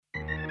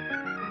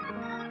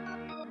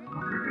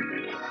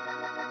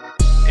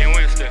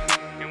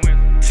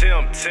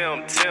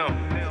Tim.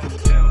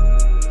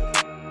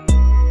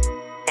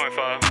 Point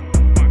 5.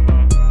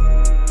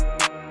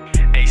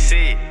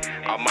 AC,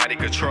 Almighty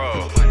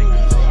Control. 5.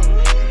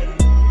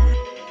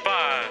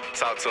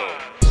 Talk to him.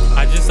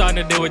 I just signed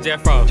a deal with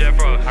Jet Frost.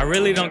 I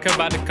really don't care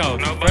about the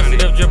coast. Fresh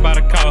it up, drip out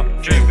the car.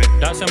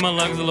 Dots in my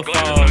lungs, a little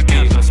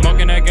foggy. I'm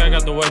smoking that guy,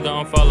 got the weather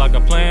on fall like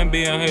a plan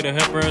B. I'm here to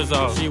help her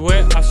resolve. She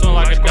wet, I swim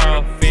like a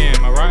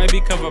dolphin. My ride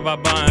be covered by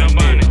buying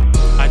it.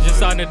 I just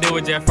signed a deal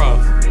with Jet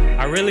Frost.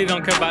 I really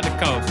don't care about the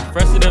coast.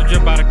 Fresh it up,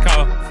 drip out the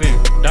coffin.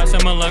 Dots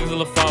in my lungs, a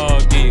little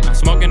foggy. I'm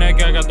smoking that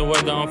guy, got the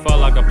weather on fall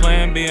like a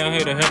plan B. I'm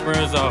here to help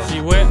her resolve. She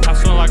wet, I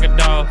swim like a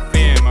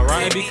dolphin. My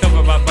ride be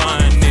covered by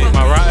buying it.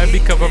 My ride be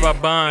covered by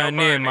buying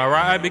it. My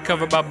ride be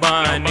covered by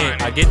buying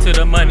it. I get to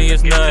the money,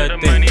 it's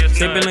nothing.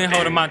 Sipping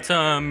holding my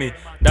tummy.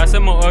 Dots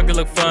in my organ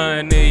look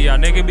funny. Y'all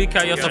nigga be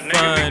caught, y'all so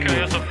funny.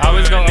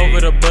 Always go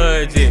over the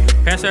budget.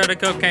 Pants out the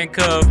cup can't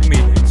cuff me.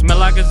 Smell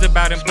like a zip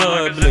out in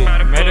public.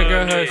 Made a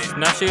girl hush,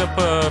 now she a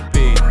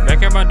puppy.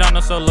 Back at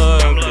Madonna so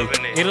lovely.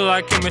 Eat her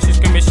like Kim and she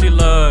screaming she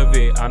love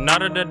it. I'm not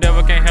the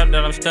devil, can't help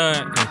that I'm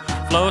stunting.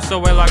 Flow so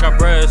wet like I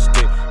brushed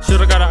it.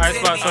 Shoulda got an ice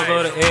box, so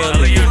go to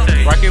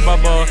Ellie. Rocky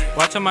bubble,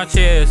 watching my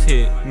chest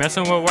hit.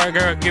 Messing with white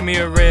girl, get me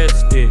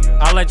arrested.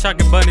 I like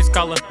chocolate bunnies,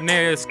 call her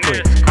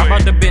Nesquik. How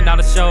about the bit, now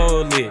the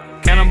show lit.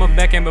 Count on my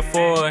back and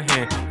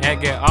beforehand.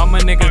 And get all my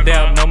niggas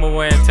down, no more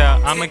wear and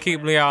tell. I'ma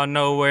keep y'all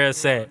know where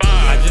it's at.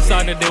 I just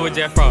signed a deal with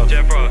Jet Frost.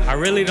 I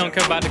really don't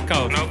care about the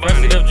coast.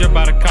 Fresh it up, drip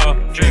out the car.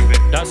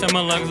 Dots in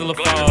my lungs, a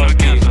little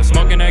foggy. I'm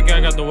smoking that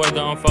guy, got the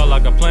weather on fall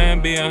like a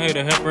plan B. I'm here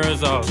to help her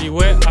resolve. She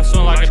wet, I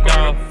swim like a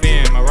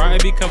dolphin. My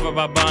ride be covered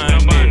by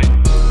buying it.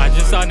 I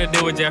just signed a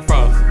deal with Jet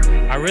Frost.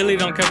 I really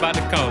don't care about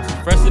the coast.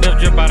 Fresh it up,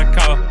 drip out the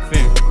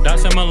coffin.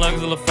 Dots in my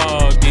lungs, a little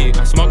foggy.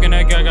 I'm smoking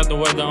that guy, got the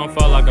weather on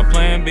fall like a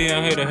plan B.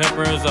 I'm here to help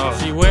her resolve.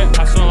 She wet,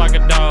 I swim like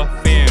a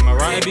dolphin. My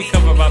ride be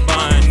covered by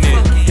buying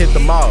it. Hit the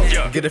mall,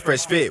 get a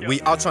fresh fit. We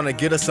all tryna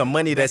get us some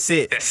money, that's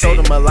it. Sold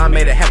them a line,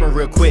 made it happen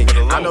real quick.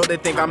 I know they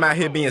think I'm out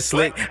here being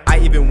slick. I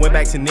even went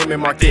back to Neiman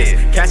Marcus,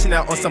 cashing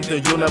out on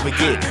something you'll never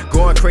get.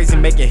 Going crazy,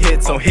 making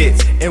hits on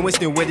hits. And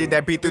Winston with it,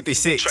 that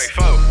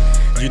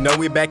B336. You know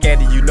we back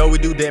at it, you know we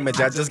do damage.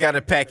 I just got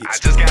a package.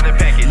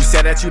 You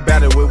said that you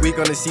better, well we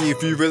gonna see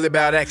if you really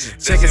about action.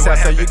 Check us out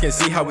so you can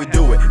see how we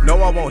do it.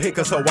 No, I won't hit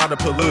cause her water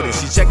polluted.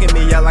 She checking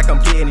me out like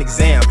I'm getting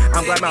exam.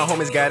 I'm glad my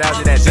homies got out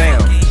of that jam.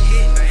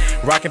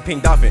 Rockin'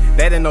 Pink Dolphin,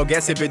 that ain't no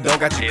gas if it don't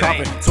got you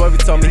coughing. So he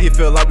told me he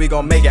feel like we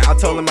gon' make it. I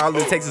told him all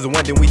it takes is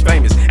one, then we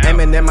famous.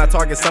 Aiming at my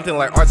target, something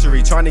like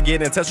archery. Trying to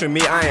get in touch with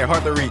me, I ain't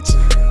hard to reach.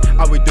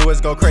 All we do is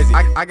go crazy.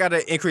 I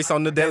gotta increase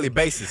on a daily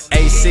basis.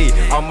 AC,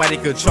 Almighty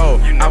Control.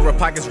 Our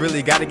pockets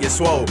really gotta get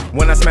swole.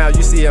 When I smile,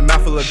 you see a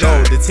mouthful of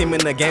gold. The team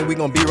in the game, we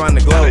gon' be round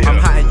the globe. I'm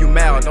hot and you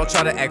mad, don't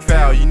try to act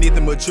foul. You need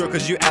to mature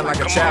cause you act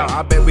like a child.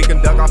 I bet we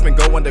can duck off and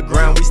go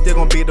underground. We still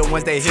gon' be the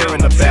ones they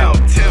hearing about.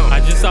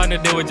 I just signed a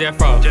deal with Jet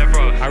Frost.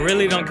 I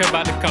really don't care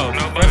about the coast.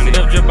 Fresh it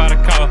up, drip out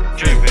the car.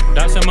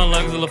 Dots in my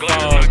lungs, a little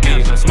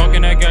foggy. I'm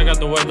smoking that guy, got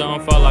the weather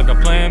on fall like a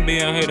plan B.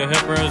 I'm here to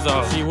help her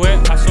resolve. She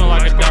wet, I swim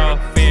like a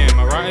dolphin.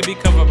 My ride be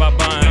covered by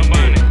buying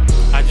it.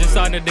 I just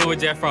signed a deal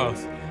with Jet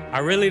Frost. I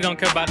really don't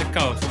care about the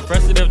coast.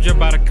 Fresh it up,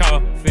 drip out the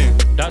coffin.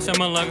 Dots in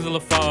my lungs, a little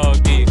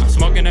foggy. I'm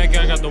smoking that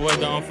guy, got the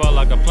weather on fall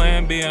like a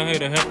plan B. I'm here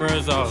to help her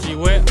resolve. She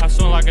wet, I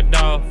swim like a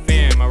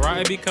dolphin. My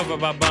ride be covered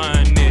by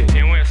buying it.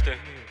 In Winston.